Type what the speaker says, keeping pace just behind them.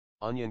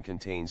Onion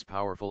contains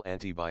powerful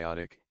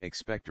antibiotic,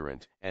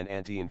 expectorant, and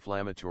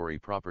anti-inflammatory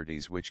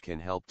properties which can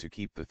help to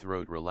keep the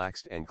throat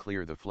relaxed and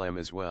clear the phlegm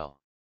as well.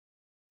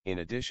 In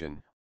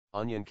addition,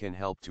 onion can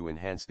help to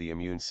enhance the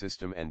immune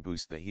system and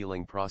boost the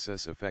healing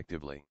process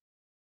effectively.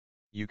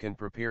 You can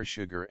prepare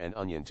sugar and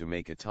onion to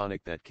make a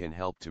tonic that can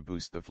help to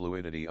boost the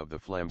fluidity of the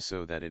phlegm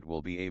so that it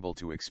will be able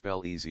to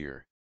expel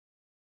easier.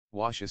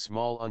 Wash a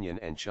small onion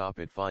and chop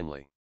it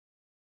finely.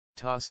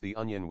 Toss the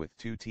onion with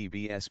 2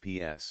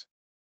 tablespoons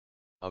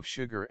of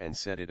sugar and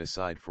set it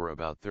aside for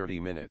about 30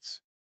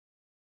 minutes.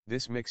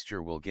 This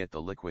mixture will get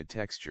the liquid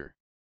texture.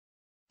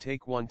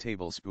 Take 1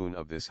 tablespoon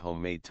of this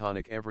homemade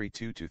tonic every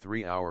 2 to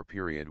 3 hour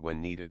period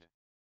when needed.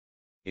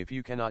 If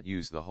you cannot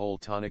use the whole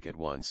tonic at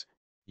once,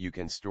 you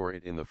can store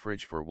it in the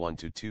fridge for 1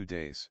 to 2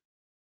 days.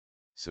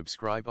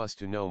 Subscribe us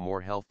to know more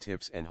health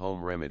tips and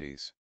home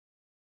remedies.